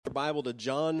Bible to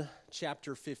John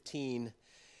chapter 15,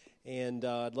 and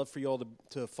I'd love for you all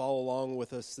to follow along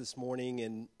with us this morning.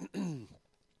 And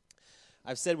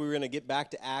I've said we were going to get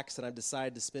back to Acts, and I've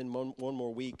decided to spend one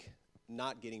more week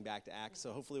not getting back to Acts,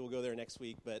 so hopefully we'll go there next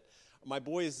week. But my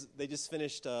boys, they just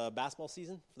finished basketball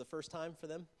season for the first time for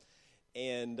them,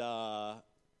 and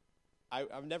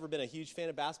I've never been a huge fan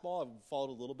of basketball. I've followed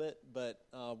a little bit, but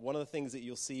one of the things that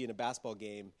you'll see in a basketball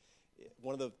game,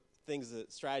 one of the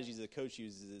strategies that a coach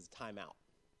uses is timeout,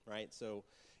 right? So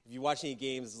if you watch any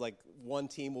games, it's like one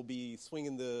team will be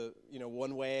swinging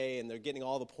one way and they're getting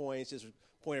all the points, just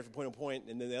point after point after point,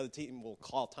 and then the other team will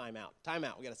call timeout.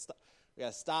 Timeout. We got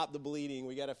to stop the bleeding.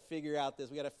 We got to figure out this.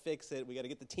 We got to fix it. We got to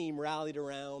get the team rallied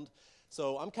around.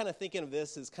 So I'm kind of thinking of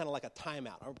this as kind of like a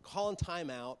timeout. I'm calling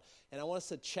timeout, and I want us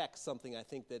to check something. I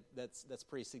think that's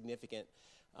pretty significant.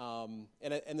 And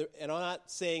I'm not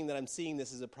saying that I'm seeing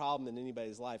this as a problem in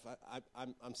anybody's life.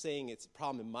 I'm saying it's a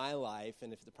problem in my life,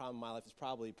 and if the problem in my life is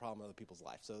probably a problem in other people's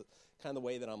life. So kind of the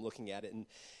way that I'm looking at it.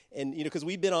 And because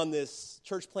we've been on this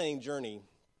church planting journey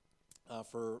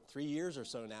for 3 years or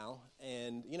so now,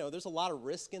 and there's a lot of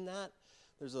risk in that.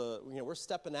 We're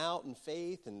stepping out in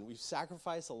faith, and we've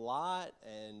sacrificed a lot,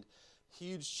 and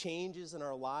huge changes in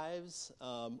our lives,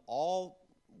 all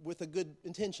with a good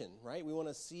intention, right? We want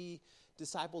to see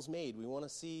disciples made. We want to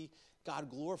see God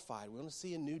glorified. We want to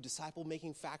see a new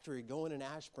disciple-making factory going in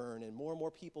Ashburn and more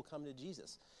people come to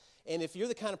Jesus. And if you're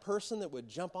the kind of person that would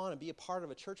jump on and be a part of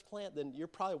a church plant, then you're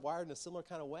probably wired in a similar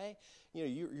kind of way.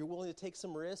 You're willing to take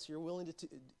some risks. You're willing to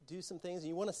do some things, and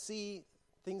you want to see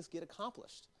things get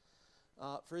accomplished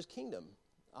for His kingdom.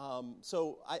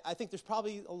 So I think there's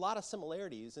probably a lot of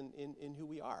similarities in who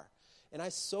we are, and I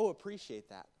so appreciate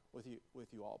that with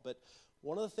you all. But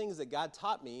one of the things that God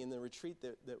taught me in the retreat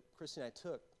that Christy and I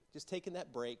took, just taking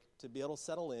that break to be able to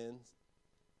settle in,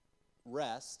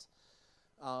 rest,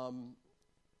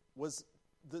 was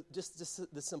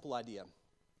just the simple idea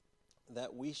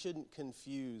that we shouldn't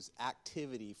confuse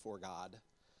activity for God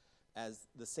as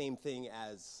the same thing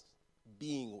as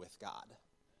being with God.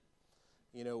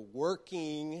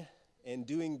 Working and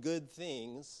doing good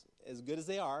things, as good as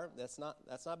they are, that's not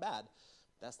bad.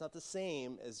 That's not the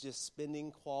same as just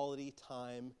spending quality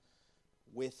time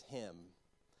with Him.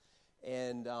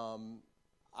 And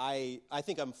I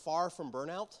think I'm far from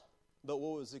burnout, but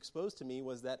what was exposed to me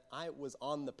was that I was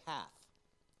on the path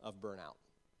of burnout.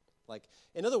 Like,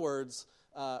 in other words,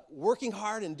 working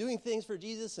hard and doing things for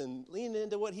Jesus and leaning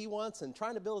into what He wants and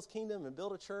trying to build His kingdom and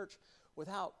build a church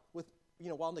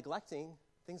while neglecting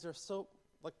things that are so,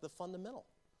 like, the fundamental,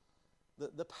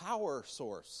 the power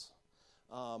source.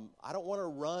 I don't want to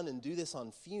run and do this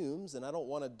on fumes, and I don't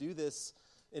want to do this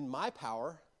in my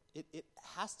power. It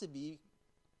has to be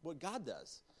what God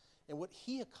does and what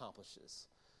He accomplishes.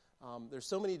 There's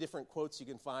so many different quotes you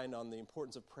can find on the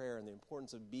importance of prayer and the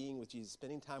importance of being with Jesus,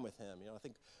 spending time with Him. I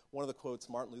think one of the quotes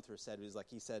Martin Luther said was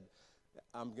he said,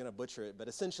 I'm going to butcher it, but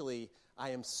essentially,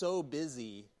 I am so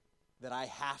busy that I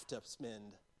have to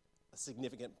spend a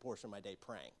significant portion of my day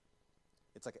praying.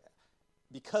 It's like,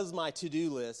 because my to-do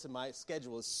list and my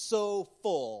schedule is so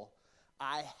full,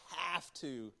 I have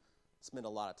to spend a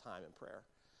lot of time in prayer.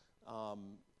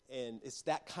 And it's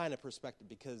that kind of perspective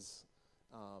because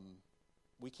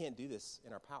we can't do this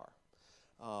in our power.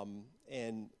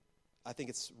 And I think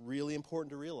it's really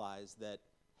important to realize that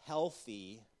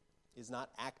healthy is not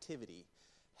activity.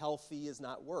 Healthy is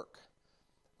not work.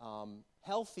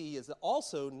 Healthy is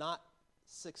also not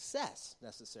success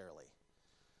necessarily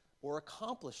or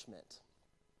accomplishment.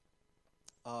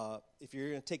 If you're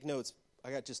going to take notes,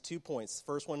 I got just 2 points.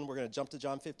 First one, we're going to jump to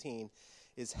John 15,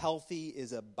 is healthy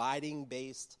is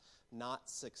abiding-based, not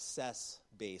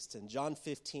success-based. In John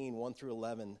 15, 1 through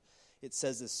 11, it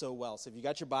says this so well. So if you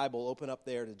got your Bible, open up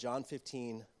there to John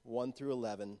 15, 1 through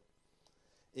 11.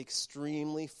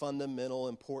 Extremely fundamental,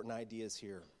 important ideas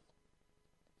here.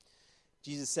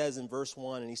 Jesus says in verse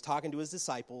 1, and He's talking to His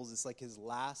disciples. It's like His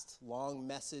last long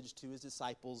message to His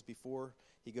disciples before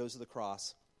He goes to the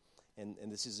cross.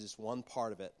 And this is just one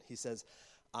part of it. He says,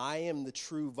 I am the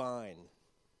true vine,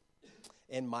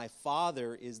 and my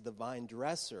Father is the vine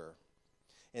dresser.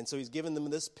 And so He's given them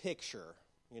this picture.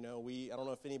 I don't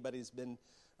know if anybody's been,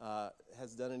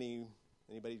 has done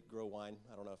anybody grow wine?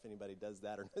 I don't know if anybody does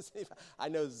that or not. I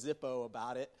know Zippo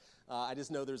about it. I just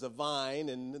know there's a vine,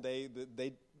 and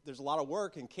there's a lot of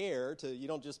work and care you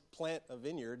don't just plant a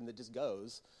vineyard and it just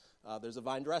goes. There's a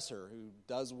vine dresser who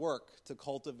does work to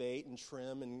cultivate and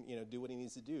trim and do what he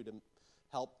needs to do to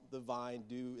help the vine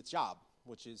do its job,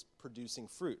 which is producing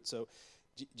fruit. So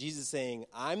Jesus is saying,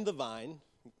 I'm the vine.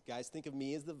 Guys, think of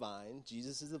me as the vine.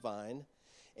 Jesus is the vine.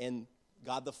 And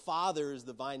God the Father is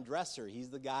the vine dresser. He's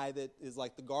the guy that is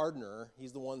like the gardener.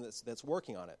 He's the one that's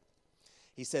working on it.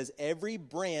 He says, every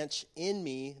branch in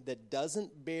me that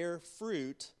doesn't bear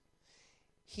fruit,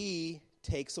 he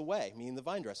takes away, meaning the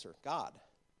vine dresser, God.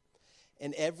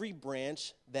 And every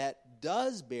branch that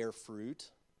does bear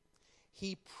fruit,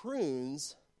 he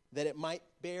prunes that it might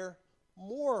bear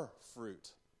more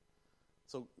fruit.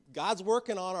 So God's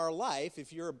working on our life,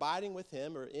 if you're abiding with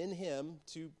him or in him,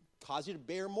 to cause you to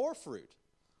bear more fruit.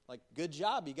 Like, good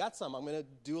job, you got some. I'm going to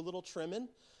do a little trimming.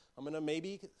 I'm going to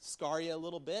maybe scar you a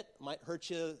little bit. Might hurt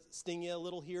you, sting you a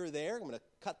little here or there. I'm going to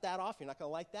cut that off. You're not going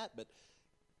to like that. But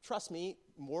trust me,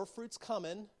 more fruit's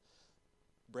coming.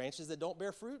 Branches that don't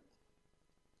bear fruit,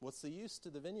 what's the use to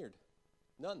the vineyard?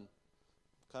 None.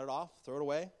 Cut it off, throw it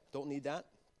away. Don't need that.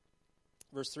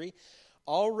 Verse 3,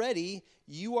 already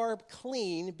you are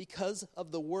clean because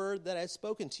of the word that I've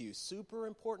spoken to you. Super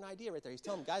important idea right there. He's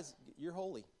telling them, guys, you're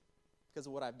holy because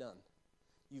of what I've done.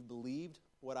 You've believed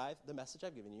the message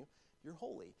I've given you. You're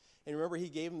holy. And remember, he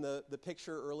gave them the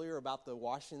picture earlier about the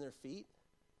washing their feet.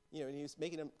 And he was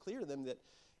making it clear to them that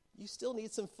you still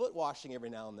need some foot washing every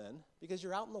now and then because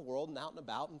you're out in the world and out and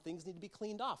about and things need to be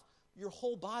cleaned off. Your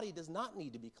whole body does not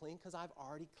need to be cleaned because I've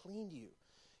already cleaned you.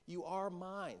 You are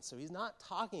mine. So he's not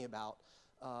talking about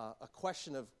a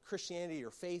question of Christianity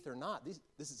or faith or not.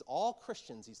 This is all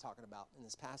Christians he's talking about in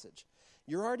this passage.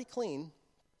 You're already clean.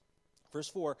 Verse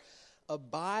 4,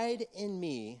 abide in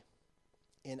me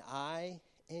and I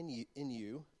in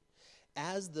you,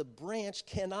 as the branch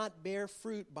cannot bear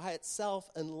fruit by itself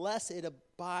unless it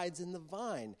abides in the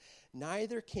vine.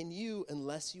 Neither can you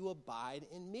unless you abide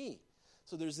in me.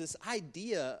 So there's this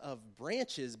idea of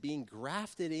branches being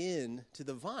grafted in to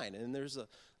the vine. And there's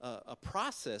a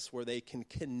process where they can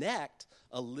connect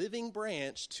a living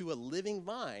branch to a living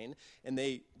vine. And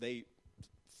they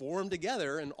form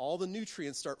together and all the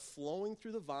nutrients start flowing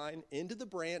through the vine into the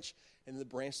branch. And the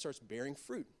branch starts bearing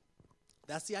fruit.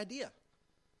 That's the idea.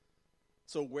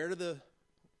 So where do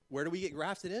we get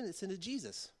grafted in? It's into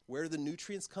Jesus. Where do the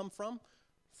nutrients come from?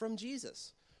 From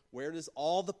Jesus. Where does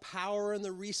all the power and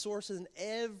the resources and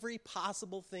every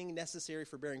possible thing necessary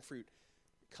for bearing fruit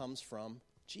comes from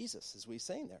Jesus, as we're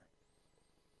saying there.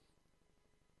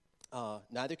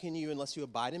 Neither can you unless you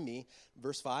abide in me.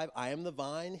 Verse 5, I am the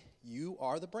vine, you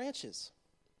are the branches.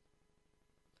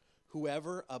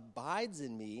 Whoever abides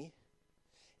in me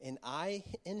and I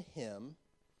in him,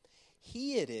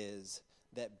 he it is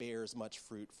that bears much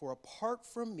fruit. For apart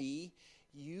from me,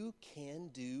 you can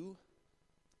do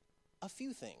a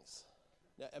few things.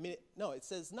 It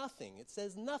says nothing. It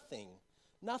says nothing.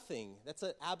 Nothing. That's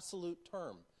an absolute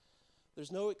term.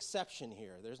 There's no exception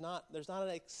here. There's not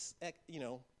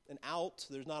an out.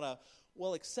 There's not a,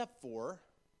 well, except for.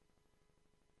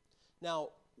 Now,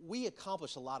 we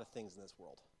accomplish a lot of things in this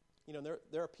world.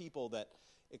 There are people that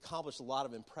accomplish a lot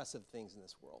of impressive things in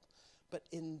this world. But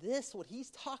in this, what he's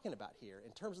talking about here,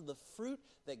 in terms of the fruit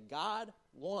that God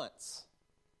wants,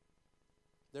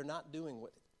 they're not doing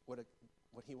what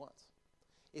he wants.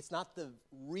 It's not the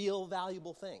real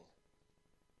valuable thing.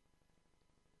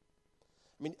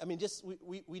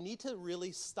 We need to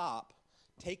really stop,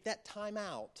 take that time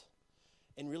out,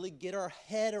 and really get our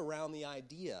head around the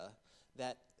idea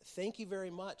that thank you very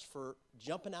much for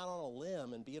jumping out on a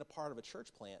limb and being a part of a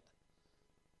church plant.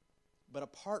 But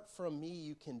apart from me,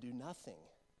 you can do nothing.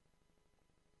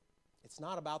 It's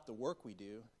not about the work we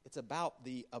do. It's about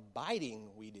the abiding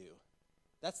we do.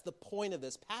 That's the point of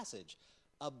this passage.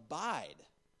 Abide.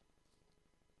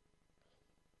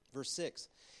 Verse 6,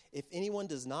 if anyone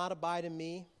does not abide in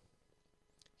me,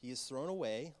 he is thrown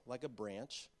away like a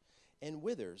branch and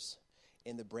withers,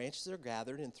 and the branches are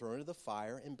gathered and thrown into the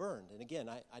fire and burned. And again,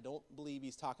 I don't believe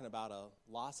he's talking about a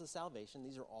loss of salvation.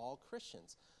 These are all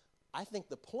Christians. I think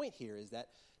the point here is that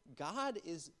God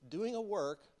is doing a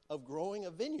work of growing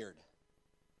a vineyard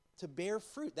to bear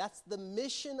fruit. That's the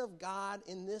mission of God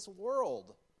in this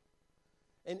world.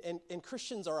 And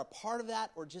Christians are a part of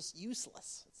that or just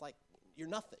useless. It's like, you're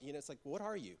nothing. It's like, what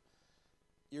are you?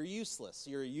 You're useless.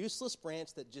 You're a useless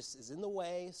branch that just is in the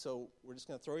way, so we're just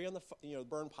going to throw you on the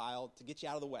burn pile to get you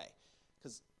out of the way.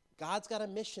 Because God's got a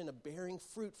mission of bearing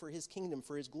fruit for his kingdom,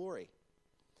 for his glory.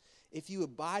 If you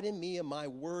abide in me and my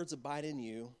words abide in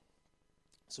you,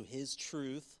 so his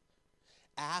truth,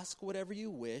 ask whatever you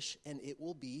wish and it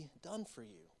will be done for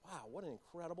you. Wow, what an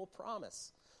incredible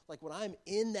promise. Like when I'm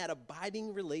in that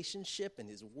abiding relationship and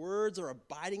his words are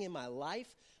abiding in my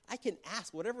life, I can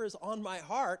ask whatever is on my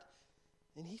heart,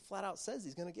 and he flat out says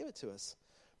he's going to give it to us.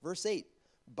 Verse 8,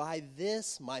 by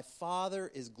this my Father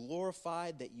is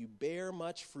glorified that you bear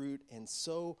much fruit and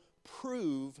so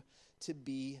prove to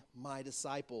be my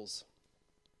disciples.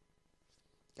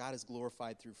 God is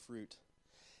glorified through fruit.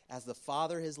 As the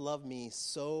Father has loved me,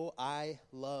 so I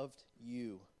loved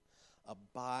you.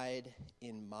 Abide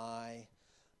in my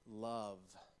love.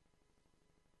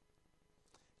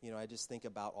 I just think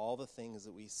about all the things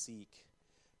that we seek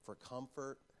for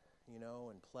comfort,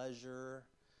 and pleasure,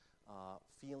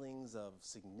 feelings of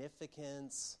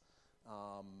significance,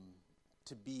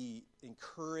 to be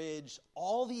encouraged,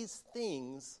 all these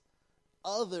things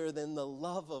other than the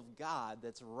love of God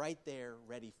that's right there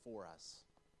ready for us.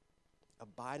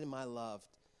 Abide in my love.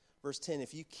 Verse 10,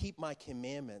 if you keep my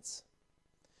commandments,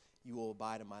 you will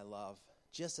abide in my love,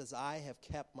 just as I have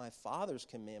kept my Father's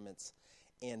commandments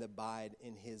and abide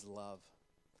in his love.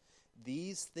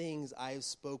 These things I have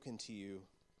spoken to you,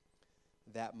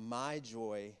 that my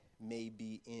joy may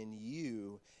be in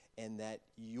you, and that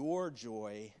your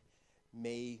joy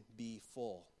may be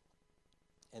full.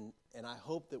 And I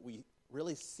hope that we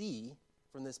really see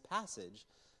from this passage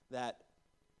that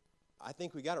I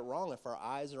think we got it wrong if our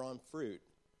eyes are on fruit.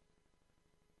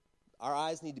 Our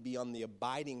eyes need to be on the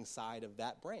abiding side of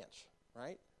that branch,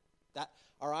 right? That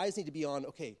our eyes need to be on,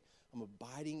 okay, I'm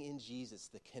abiding in Jesus.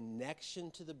 The connection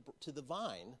to the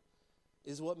vine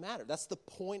is what matters. That's the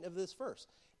point of this verse.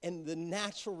 And the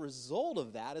natural result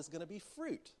of that is going to be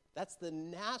fruit. That's the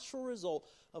natural result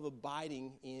of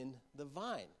abiding in the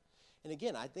vine. And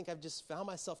again, I think I've just found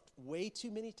myself way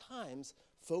too many times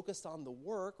focused on the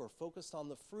work or focused on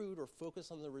the fruit or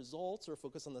focused on the results or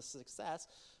focused on the success,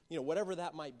 whatever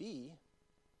that might be,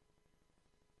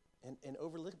 and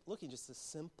overlooking just the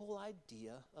simple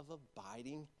idea of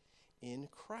abiding in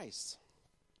Christ.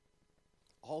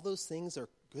 All those things are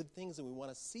good things, and we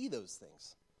want to see those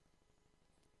things.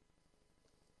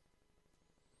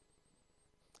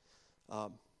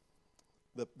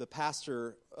 The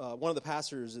pastor, one of the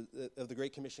pastors of the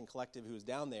Great Commission Collective who was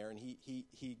down there, and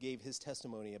he gave his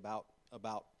testimony about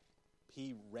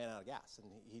he ran out of gas,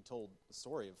 and he told the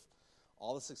story of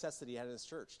all the success that he had in his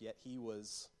church, yet he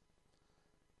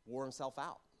wore himself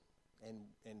out and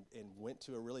went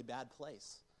to a really bad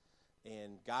place.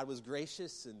 And God was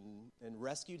gracious and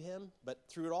rescued him, but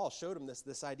through it all showed him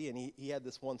this idea. And he had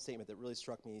this one statement that really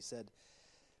struck me. He said,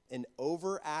 an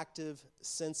overactive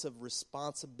sense of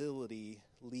responsibility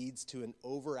leads to an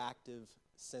overactive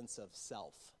sense of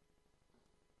self.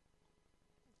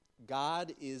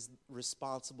 God is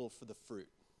responsible for the fruit.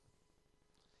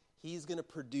 He's going to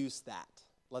produce that.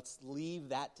 Let's leave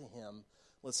that to him.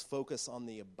 Let's focus on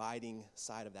the abiding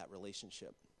side of that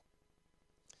relationship.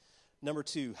 Number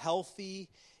 2, healthy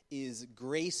is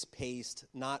grace-paced,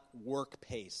 not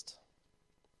work-paced.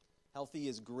 Healthy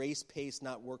is grace-paced,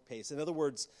 not work-paced. In other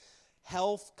words,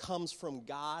 health comes from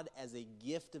God as a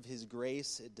gift of his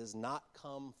grace. It does not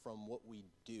come from what we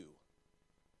do.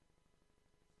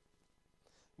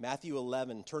 Matthew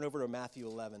 11, turn over to Matthew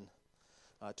 11,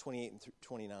 28 and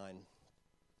 29.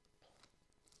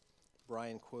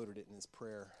 Brian quoted it in his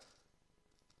prayer.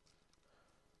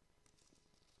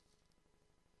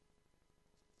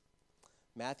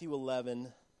 Matthew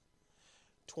 11,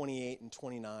 28 and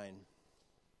 29.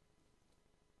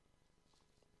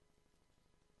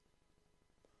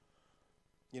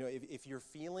 If you're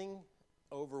feeling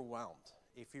overwhelmed,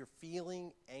 if you're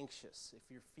feeling anxious,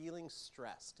 if you're feeling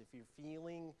stressed, if you're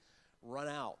feeling run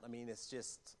out, it's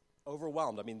just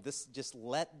overwhelmed. Just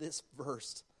let this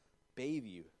verse bathe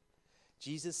you.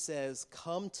 Jesus says,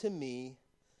 come to me,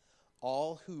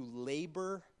 all who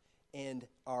labor and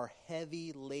are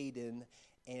heavy laden,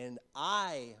 and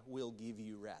I will give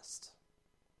you rest.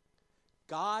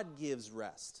 God gives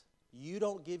rest. You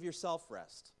don't give yourself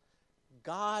rest.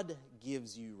 God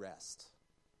gives you rest.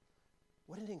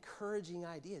 What an encouraging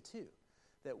idea, too,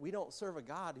 that we don't serve a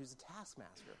God who's a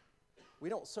taskmaster. We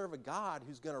don't serve a God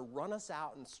who's going to run us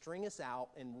out and string us out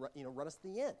and run us to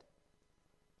the end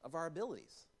of our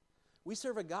abilities. We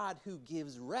serve a God who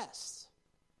gives rest.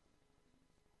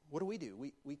 What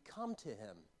do? We come to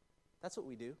him. That's what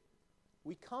we do.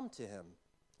 We come to him.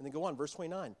 And then go on, verse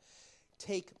 29.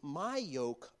 Take my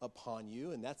yoke upon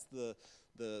you, and that's the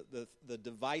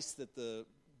device that the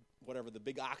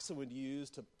big oxen would use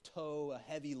to tow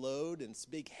a heavy load, and it's a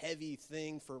big heavy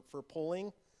thing for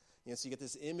pulling. So you get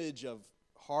this image of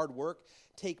hard work.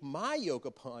 Take my yoke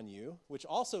upon you, which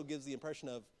also gives the impression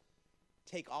of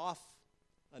take off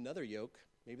another yoke.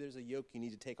 Maybe there's a yoke you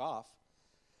need to take off.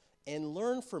 And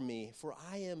learn from me, for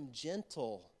I am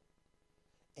gentle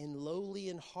and lowly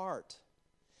in heart,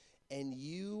 and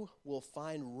you will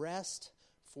find rest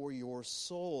for your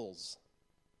souls.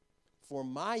 For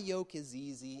my yoke is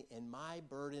easy and my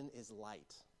burden is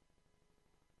light.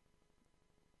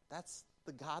 That's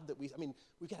the God that we've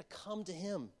got to come to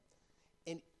him.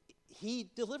 And he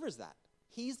delivers that.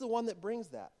 He's the one that brings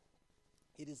that.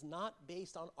 It is not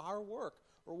based on our work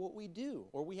or what we do,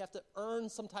 or we have to earn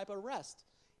some type of rest.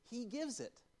 He gives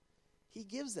it. He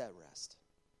gives that rest.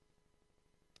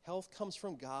 Health comes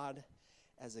from God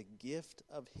as a gift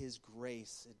of his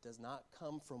grace. It does not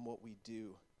come from what we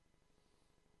do.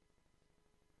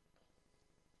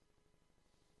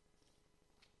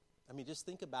 I mean, just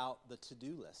think about the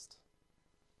to-do list.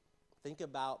 Think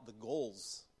about the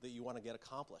goals that you want to get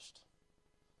accomplished.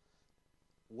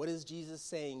 What is Jesus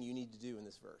saying you need to do in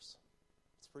this verse?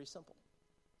 It's pretty simple.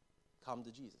 Come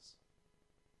to Jesus.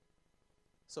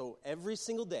 So every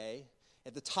single day,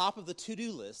 at the top of the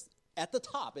to-do list, at the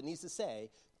top, it needs to say,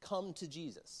 come to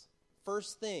Jesus.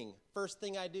 First thing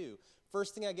I do,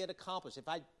 first thing I get accomplished. If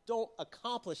I don't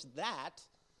accomplish that,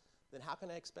 then how can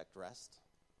I expect rest?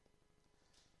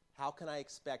 How can I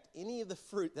expect any of the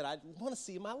fruit that I want to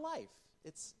see in my life?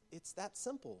 It's that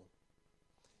simple.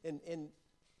 And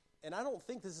I don't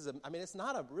think this is it's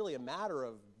not really a matter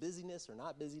of busyness or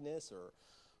not busyness or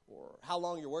how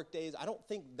long your work day is. I don't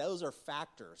think those are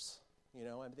factors.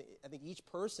 I think each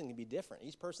person can be different.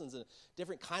 Each person's in a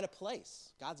different kind of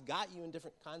place. God's got you in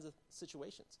different kinds of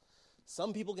situations.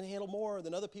 Some people can handle more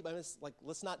than other people.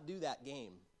 Let's not do that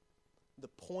game. The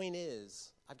point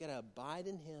is, I've got to abide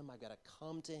in him. I've got to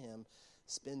come to him,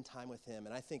 spend time with him.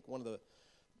 And I think one of the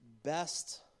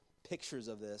best pictures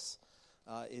of this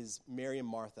is Mary and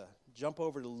Martha. Jump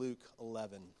over to Luke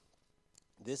 11.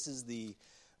 This is the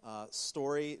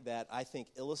story that I think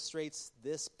illustrates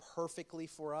this perfectly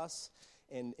for us.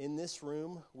 And in this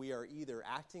room, we are either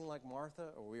acting like Martha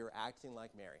or we are acting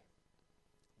like Mary.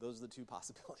 Those are the two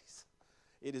possibilities.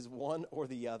 It is one or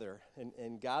the other.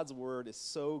 And God's word is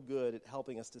so good at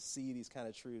helping us to see these kind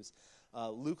of truths.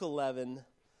 Luke 11,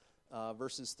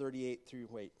 verses 38 through,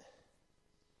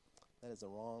 that is the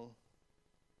wrong.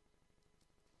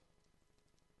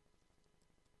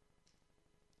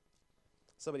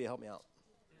 Somebody help me out.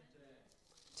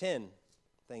 10.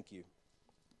 Thank you.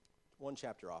 One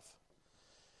chapter off.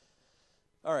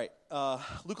 All right.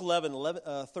 Luke 11,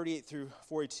 38 through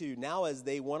 42. Now as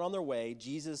they went on their way,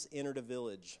 Jesus entered a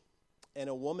village, and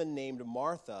a woman named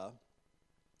Martha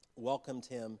welcomed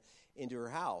him into her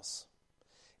house.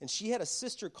 And she had a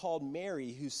sister called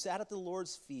Mary who sat at the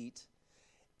Lord's feet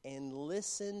and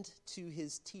listened to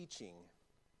his teaching.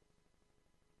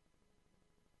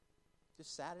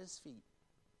 Just sat at his feet,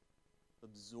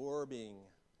 absorbing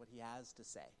what he has to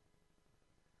say.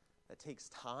 That takes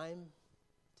time,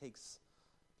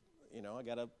 I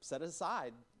got to set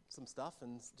aside some stuff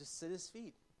and just sit at his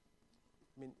feet.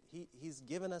 He's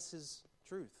given us his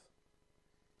truth.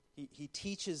 He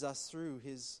teaches us through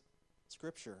his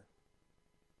scripture.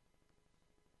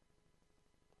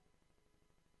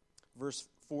 Verse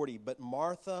 40, but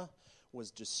Martha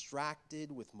was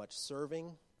distracted with much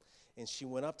serving, and she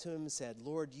went up to him and said,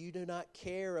 Lord, you do not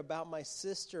care about my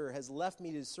sister, has left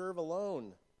me to serve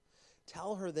alone.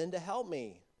 Tell her then to help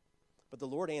me. But the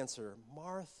Lord answered,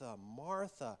 Martha,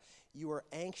 Martha, you are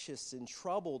anxious and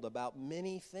troubled about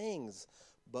many things,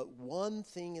 but one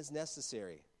thing is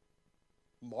necessary.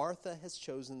 Martha has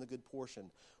chosen the good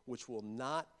portion, which will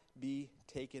not be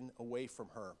taken away from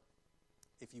her.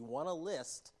 If you want a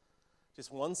list,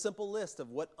 just one simple list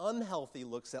of what unhealthy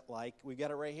looks like, we've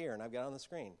got it right here, and I've got it on the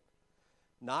screen.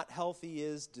 Not healthy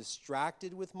is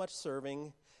distracted with much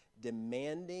serving,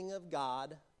 demanding of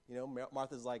God.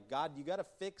 Martha's like, God, you got to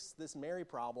fix this Mary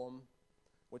problem.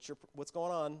 What's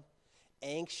going on?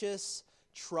 Anxious,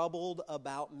 troubled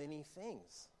about many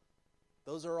things.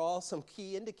 Those are all some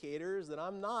key indicators that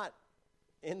I'm not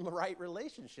in the right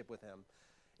relationship with him.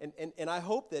 And I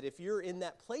hope that if you're in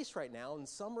that place right now, in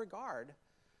some regard,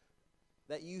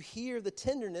 that you hear the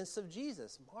tenderness of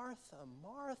Jesus. Martha,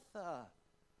 Martha.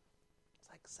 It's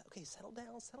like, okay, settle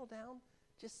down.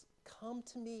 Just come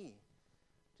to me.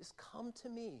 Just come to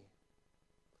me.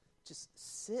 Just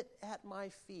sit at my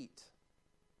feet.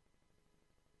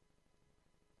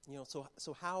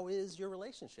 So how is your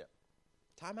relationship?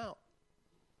 Time out.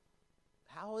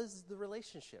 How is the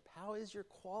relationship? How is your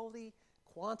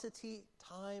quantity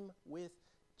time with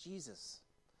Jesus?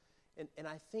 And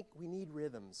I think we need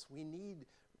rhythms. We need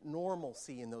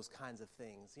normalcy in those kinds of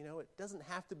things. It doesn't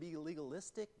have to be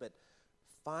legalistic, but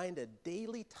find a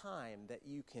daily time that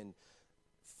you can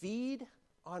feed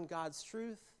on God's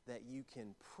truth, that you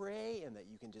can pray, and that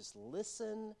you can just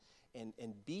listen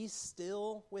and be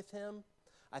still with him.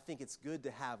 I think it's good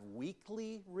to have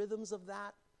weekly rhythms of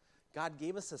that. God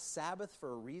gave us a Sabbath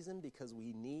for a reason, because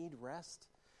we need rest.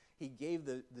 He gave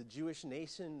the Jewish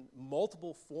nation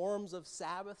multiple forms of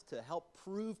Sabbath to help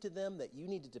prove to them that you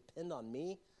need to depend on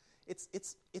me.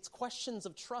 It's questions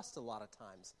of trust a lot of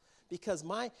times, because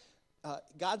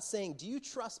God's saying, do you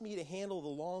trust me to handle the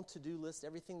long to-do list,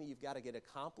 everything that you've got to get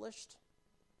accomplished,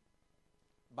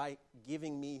 by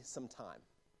giving me some time?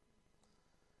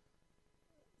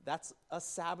 That's a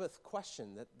Sabbath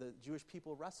question that the Jewish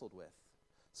people wrestled with.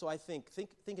 So I think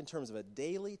in terms of a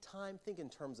daily time. Think in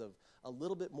terms of a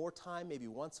little bit more time, maybe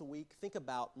once a week. Think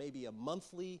about maybe a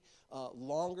monthly,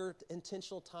 longer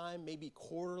intentional time, maybe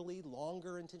quarterly,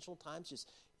 longer intentional times. Just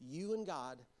you and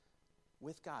God,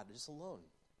 with God, just alone.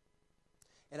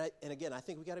 And again, I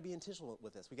think we got to be intentional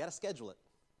with this. We got to schedule it.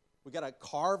 We got to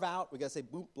carve out. We got to say,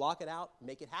 boom, block it out,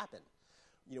 make it happen.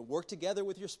 Work together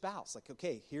with your spouse. Like,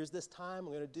 okay, here's this time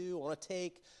I'm going to do. I want to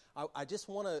take. I just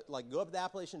want to go up the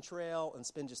Appalachian Trail and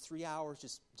spend just 3 hours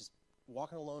just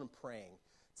walking alone and praying.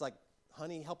 It's like,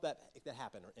 honey, help make that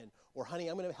happen, or honey,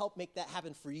 I'm going to help make that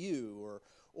happen for you,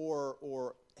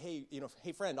 or hey,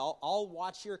 hey friend, I'll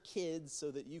watch your kids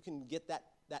so that you can get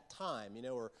that time,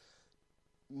 or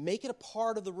make it a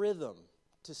part of the rhythm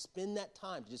to spend that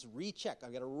time to just recheck.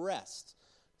 I've got to rest,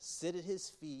 sit at his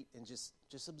feet, and just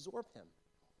absorb him.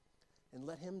 And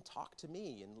let him talk to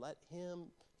me, and let him,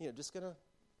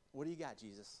 what do you got,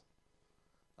 Jesus?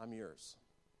 I'm yours.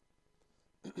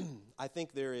 I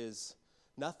think there is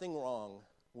nothing wrong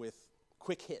with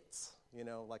quick hits.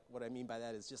 Like what I mean by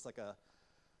that is just like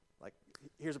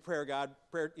here's a prayer, God.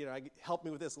 Prayer, help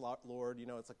me with this, Lord.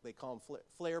 It's like they call them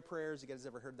flare prayers. You guys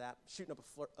ever heard that? Shooting up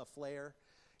a flare.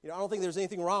 I don't think there's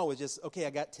anything wrong with just, okay, I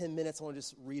got 10 minutes. I want to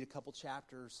just read a couple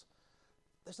chapters.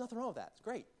 There's nothing wrong with that. It's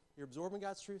great. You're absorbing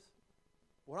God's truth.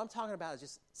 What I'm talking about is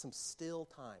just some still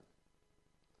time.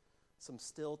 Some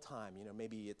still time.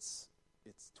 Maybe it's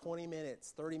 20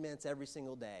 minutes, 30 minutes every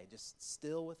single day. Just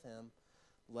still with him,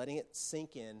 letting it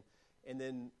sink in, and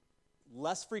then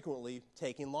less frequently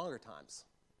taking longer times.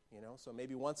 So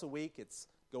maybe once a week it's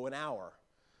go an hour.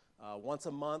 Once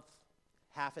a month,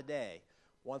 half a day.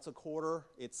 Once a quarter,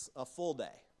 it's a full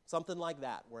day. Something like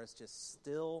that, where it's just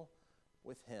still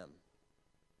with him.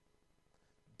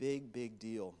 Big, big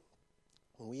deal.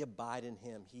 When we abide in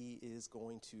him, he is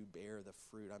going to bear the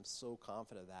fruit. I'm so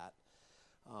confident of that.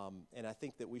 And I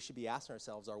think that we should be asking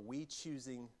ourselves, are we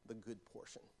choosing the good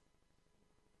portion?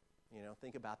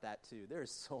 Think about that too. There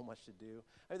is so much to do.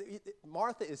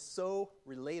 Martha is so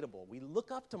relatable. We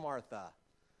look up to Martha.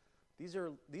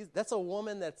 That's a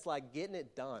woman that's like getting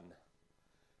it done.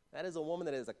 That is a woman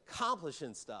that is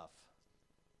accomplishing stuff.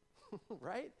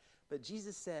 Right? But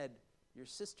Jesus said, your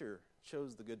sister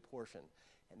chose the good portion.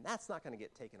 And that's not going to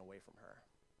get taken away from her.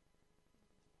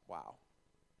 Wow.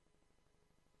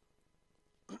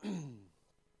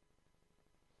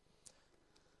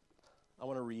 I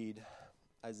want to read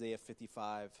Isaiah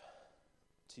 55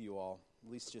 to you all,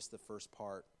 at least just the first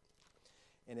part.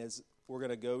 And as we're going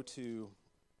to go to,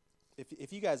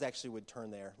 if you guys actually would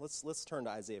turn there, let's turn to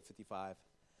Isaiah 55.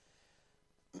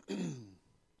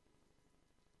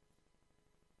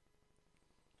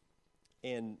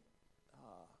 And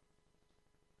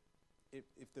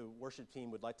if the worship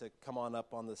team would like to come on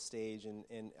up on the stage, and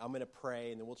I'm going to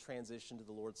pray, and then we'll transition to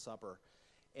the Lord's Supper.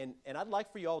 And I'd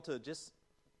like for you all to just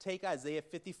take Isaiah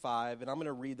 55, and I'm going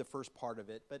to read the first part of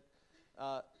it, but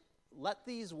let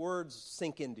these words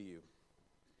sink into you.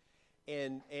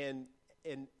 And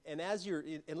as you're,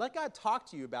 and let God talk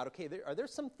to you about, okay, are there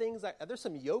some things, are there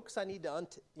some yokes I need to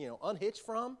unhitch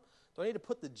from? Do I need to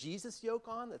put the Jesus yoke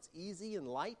on that's easy and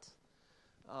light?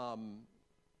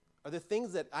 Are there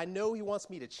things that I know he wants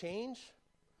me to change?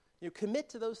 Commit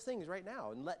to those things right now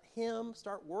and let him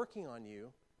start working on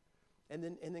you, and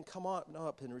then come on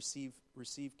up and receive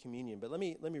communion. But let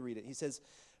me read it. He says,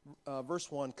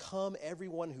 verse 1, "Come,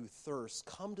 everyone who thirsts,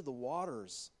 come to the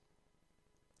waters.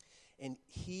 And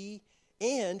he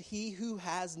who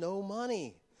has no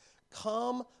money,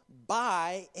 come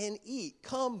buy and eat.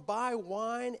 Come buy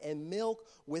wine and milk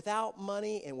without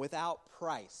money and without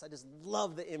price." I just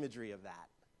love the imagery of that.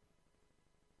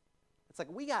 It's like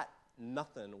we got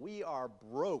nothing. We are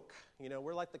broke.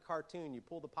 We're like the cartoon. You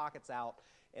pull the pockets out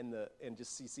and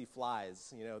just see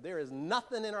flies. There is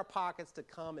nothing in our pockets to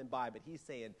come and buy. But he's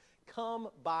saying, come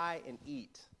buy and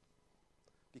eat.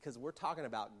 Because we're talking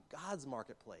about God's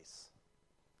marketplace.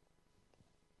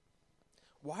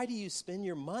 Why do you spend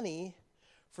your money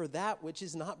for that which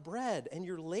is not bread, and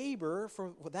your labor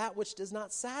for that which does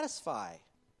not satisfy?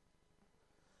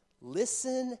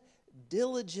 Listen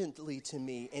diligently to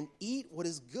me, and eat what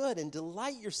is good, and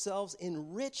delight yourselves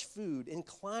in rich food.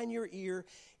 Incline your ear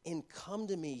and come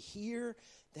to me. Hear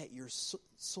that your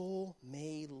soul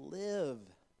may live.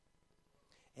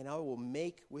 And I will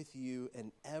make with you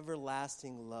an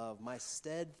everlasting love, my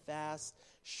steadfast,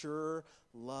 sure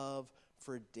love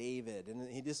for David. And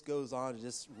he just goes on to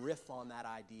just riff on that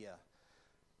idea.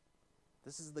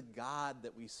 This is the God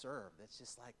that we serve. That's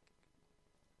just like,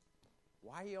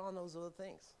 why are you on those other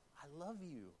things? I love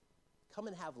you. Come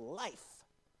and have life.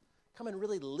 Come and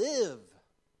really live.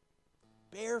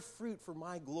 Bear fruit for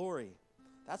my glory.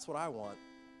 That's what I want.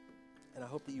 And I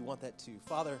hope that you want that too.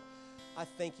 Father, I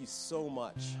thank you so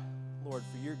much, Lord,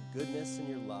 for your goodness and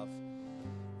your love.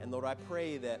 And Lord, I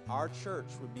pray that our church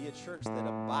would be a church that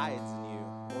abides in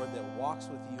you, Lord, that walks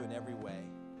with you in every way,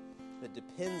 that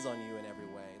depends on you in every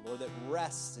way, Lord, that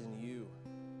rests in you.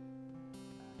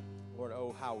 Lord,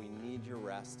 oh, how we need your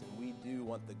rest, and we do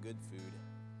want the good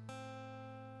food.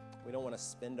 We don't want to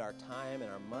spend our time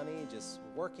and our money just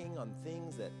working on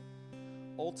things that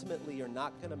ultimately are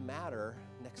not going to matter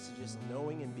next to just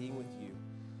knowing and being with you.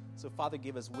 So, Father,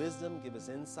 give us wisdom, give us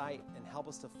insight, and help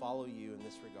us to follow you in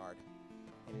this regard.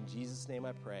 And in Jesus' name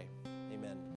I pray, amen.